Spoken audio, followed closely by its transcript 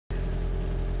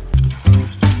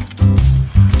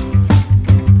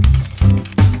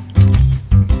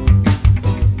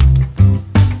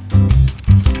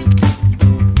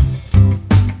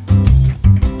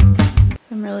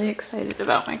excited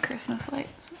about my Christmas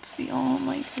lights. It's the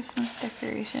only Christmas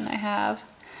decoration I have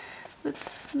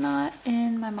that's not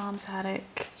in my mom's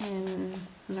attic in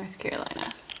North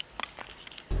Carolina.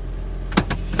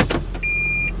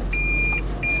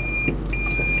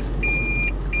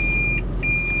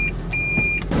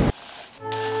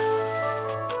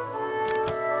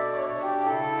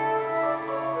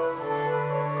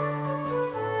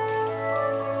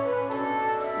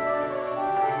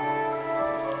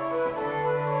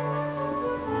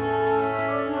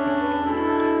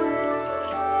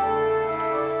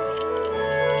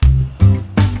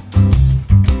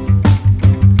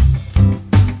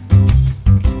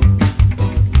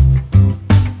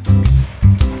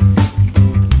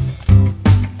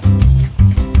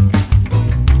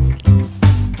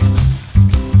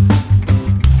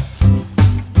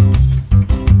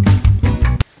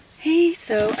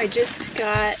 So I just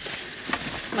got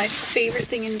my favorite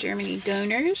thing in Germany,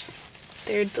 donors.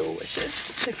 They're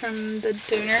delicious. They're from the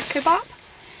Doner Kebab.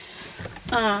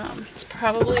 It's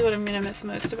probably what I'm gonna miss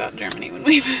most about Germany when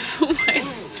we move away.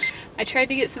 I tried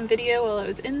to get some video while I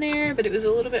was in there, but it was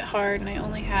a little bit hard and I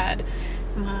only had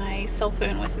my cell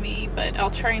phone with me, but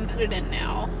I'll try and put it in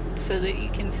now so that you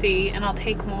can see, and I'll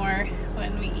take more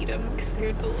when we eat them because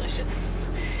they're delicious.